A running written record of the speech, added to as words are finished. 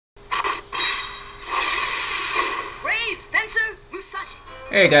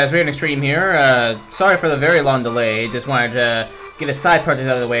Hey guys, RavenXtreme here. Sorry for the very long delay. Just wanted to get a side project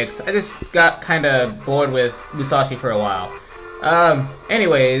out of the way because I just got kind of bored with Musashi for a while.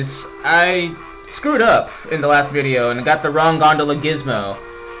 Anyways, I screwed up in the last video and got the wrong Gondola Gizmo.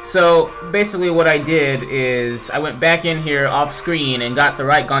 So basically what I did is I went back in here off screen and got the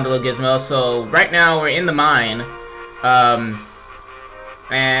right Gondola Gizmo. So right now we're in the mine.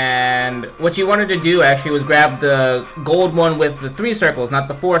 And what you wanted to do actually was grab the gold one with the 3 circles, not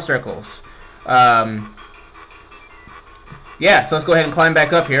the 4 circles. Yeah, so let's go ahead and climb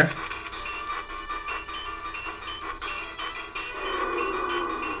back up here.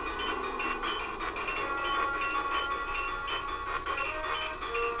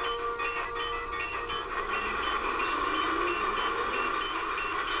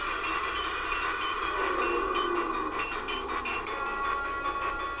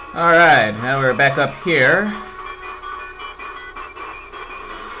 Alright, now we're back up here.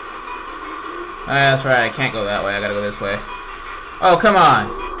 That's right, I can't go that way, I gotta go this way. Oh, come on!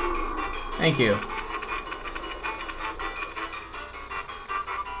 Thank you.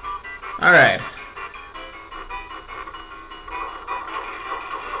 Alright.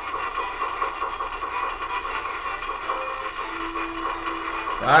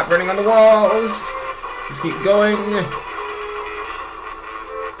 Stop running on the walls! Just keep going.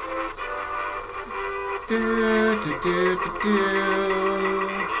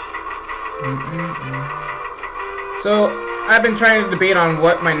 So, I've been trying to debate on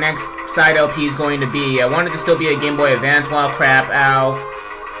what my next side LP is going to be. I want it to still be a Game Boy Advance one. Crap, ow.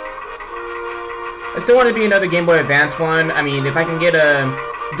 I still want it to be another Game Boy Advance one. I mean, if I can get a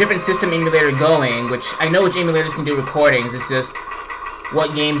different system emulator going, which I know which emulators can do recordings, it's just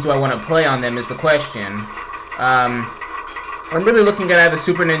what games do I want to play on them is the question. I'm really looking at either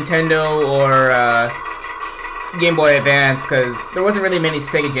Super Nintendo or Game Boy Advance, because there wasn't really many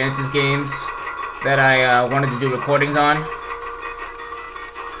Sega Genesis games that I wanted to do recordings on.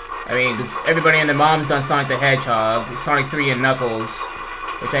 I mean, because everybody and their mom's done Sonic the Hedgehog, Sonic 3 and Knuckles,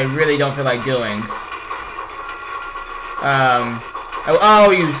 which I really don't feel like doing.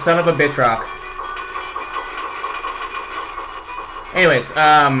 Oh, you son of a bitch rock. Anyways,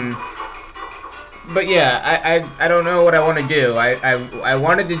 but yeah, I don't know what I want to do. I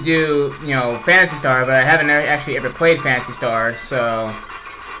wanted to do, you know, Phantasy Star, but I haven't actually ever played Phantasy Star, so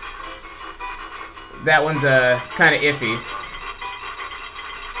that one's kind of iffy.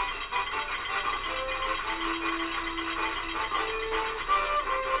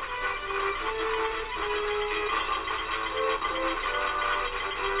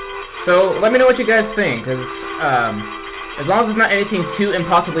 So let me know what you guys think, because as long as it's not anything too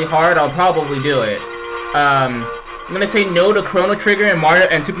impossibly hard, I'll probably do it. I'm gonna say no to Chrono Trigger and Mario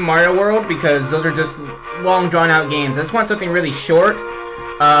and Super Mario World because those are just long, drawn-out games. I just want something really short.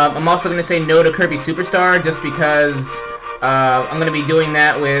 I'm also gonna say no to Kirby Superstar just because I'm gonna be doing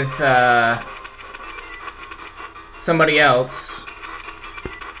that with somebody else.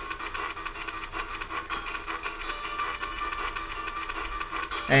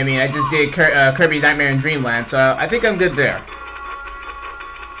 I mean, I just did Kirby Nightmare in Dreamland, so I think I'm good there.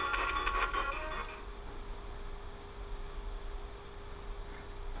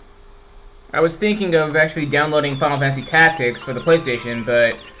 I was thinking of actually downloading Final Fantasy Tactics for the PlayStation,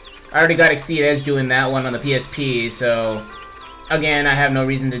 but I already got Exceed Edge doing that one on the PSP, so again, I have no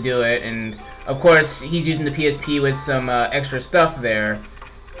reason to do it, and of course, he's using the PSP with some extra stuff there.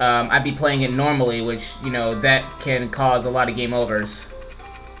 I'd be playing it normally, which, you know, that can cause a lot of game overs.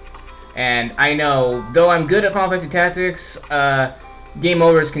 And I know, though I'm good at Final Fantasy Tactics, game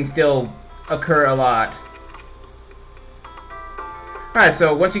overs can still occur a lot. Alright,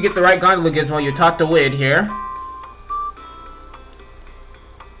 so once you get the right Gondola Gizmo, you talk to Wid here.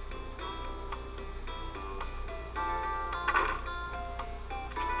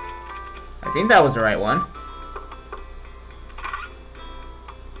 I think that was the right one.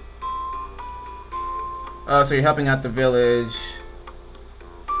 Oh, so you're helping out the village.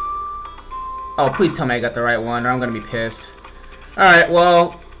 Oh, please tell me I got the right one, or I'm gonna be pissed. Alright,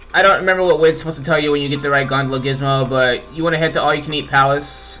 well, I don't remember what Wid's supposed to tell you when you get the right Gondola Gizmo, but you want to head to All You Can Eat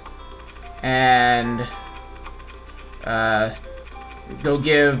Palace and go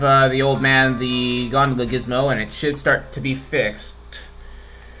give the old man the Gondola Gizmo, and it should start to be fixed.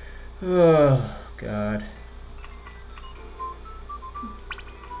 Oh, God.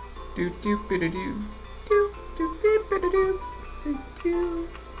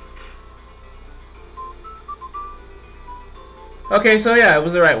 Okay, so yeah, it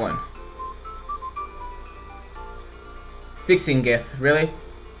was the right one. Fixing GIF, really?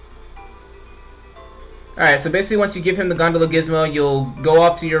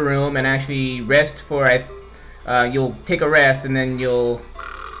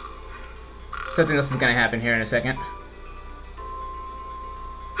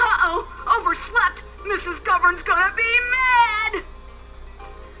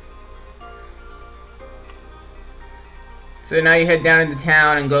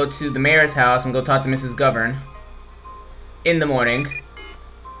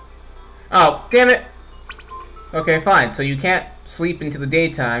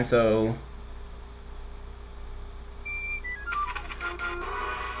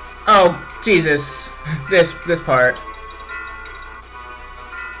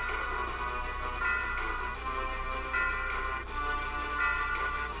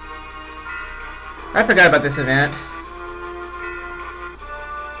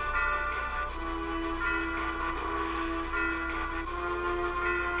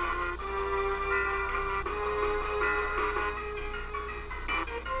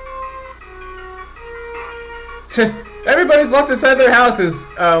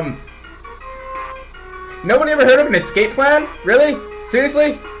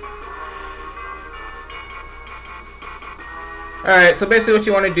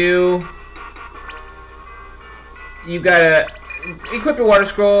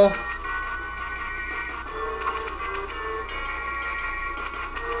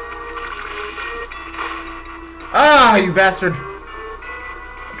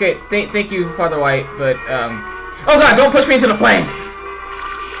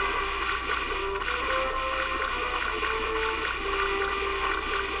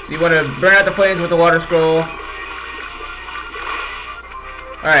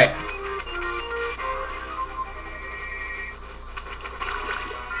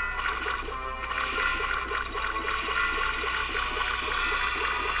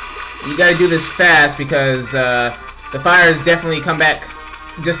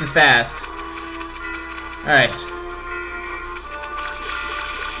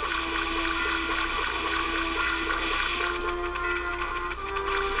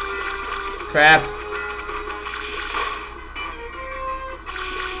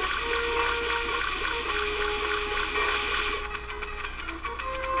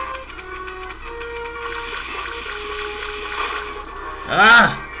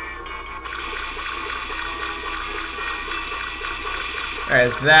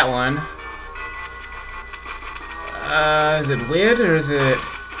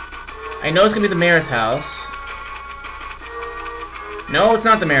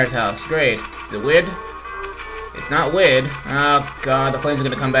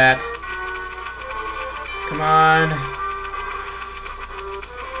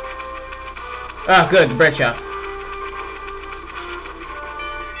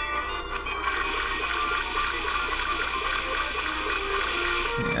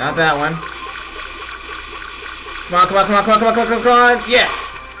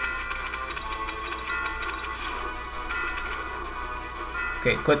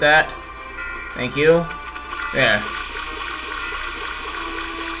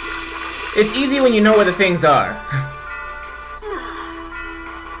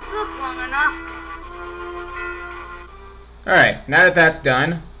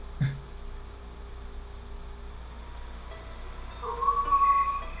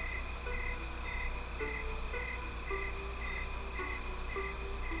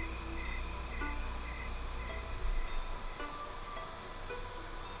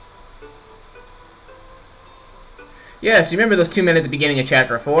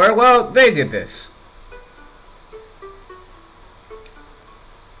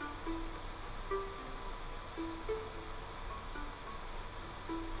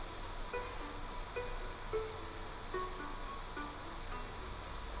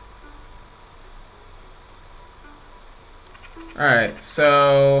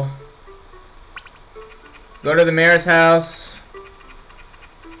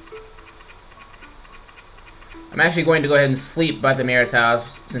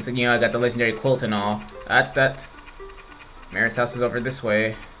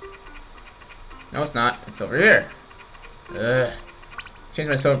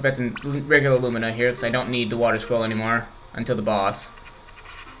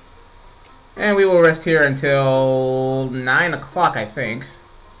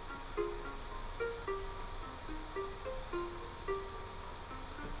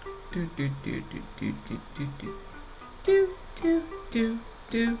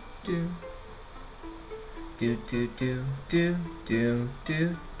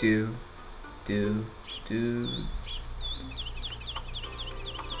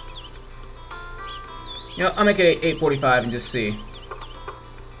 You know, I'll make it 8:45 and just see.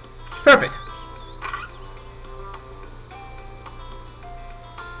 Perfect.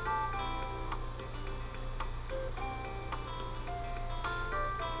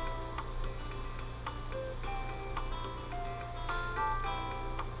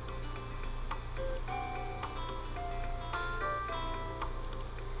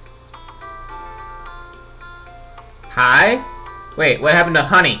 Hi? Wait, what happened to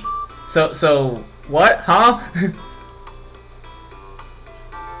honey? So, what? Huh?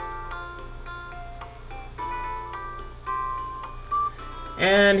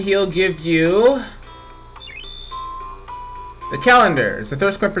 And he'll give you the calendars, the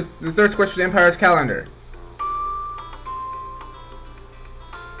Third Squished Empire's calendar.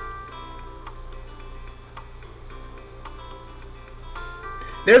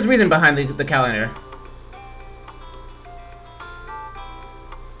 There's reason behind the calendar.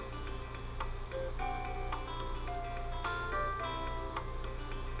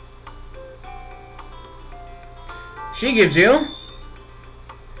 She gives you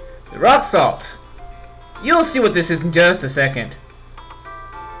the rock salt. You'll see what this is in just a second.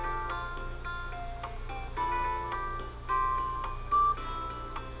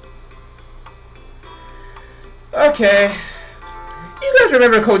 Okay. You guys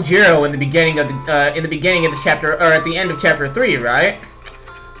remember Kojiro in the beginning of the chapter, or at the end of chapter 3, right?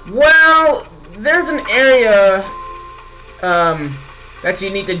 Well, there's an area that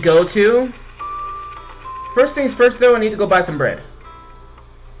you need to go to. First things first, though, I need to go buy some bread.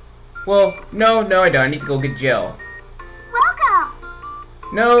 Well, no, I don't. I need to go get gel. Welcome!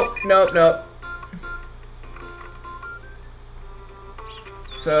 No.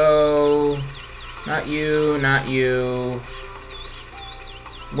 So, not you.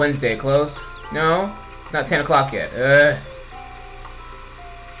 Wednesday closed? No? Not 10 o'clock yet.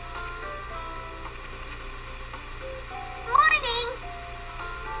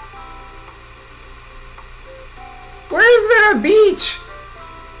 Where is there a beach?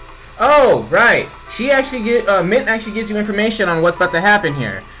 Oh, right. Mint actually gives you information on what's about to happen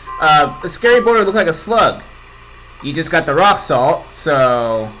here. The scary border looked like a slug. You just got the rock salt,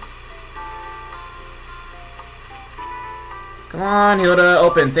 so... Come on, Hilda,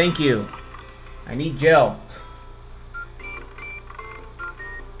 open. Thank you. I need gel.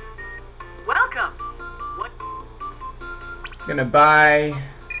 Welcome! What? Gonna buy...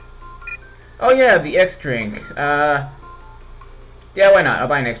 Oh yeah, the X drink. Yeah, why not? I'll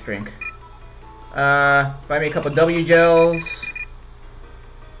buy an X drink. Buy me a couple W gels.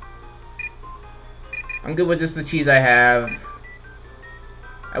 I'm good with just the cheese I have.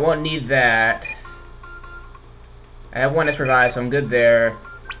 I won't need that. I have one that's revived, so I'm good there.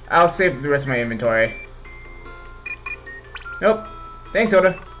 I'll save the rest of my inventory. Nope. Thanks,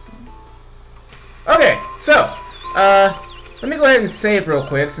 Oda. Okay, so, let me go ahead and save real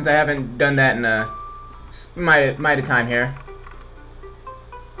quick, since I haven't done that in a mighty time here.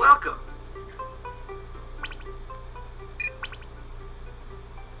 Welcome!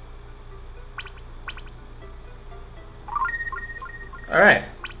 Alright.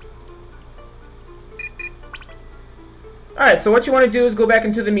 Alright, so what you want to do is go back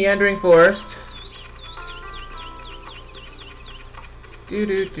into the meandering forest.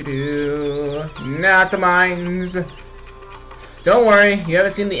 Not the mines. Don't worry, you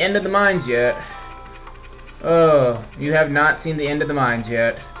haven't seen the end of the mines yet. Oh, you have not seen the end of the mines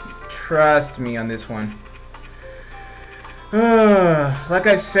yet. Trust me on this one. Like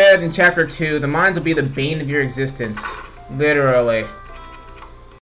I said in chapter 2, the mines will be the bane of your existence. Literally.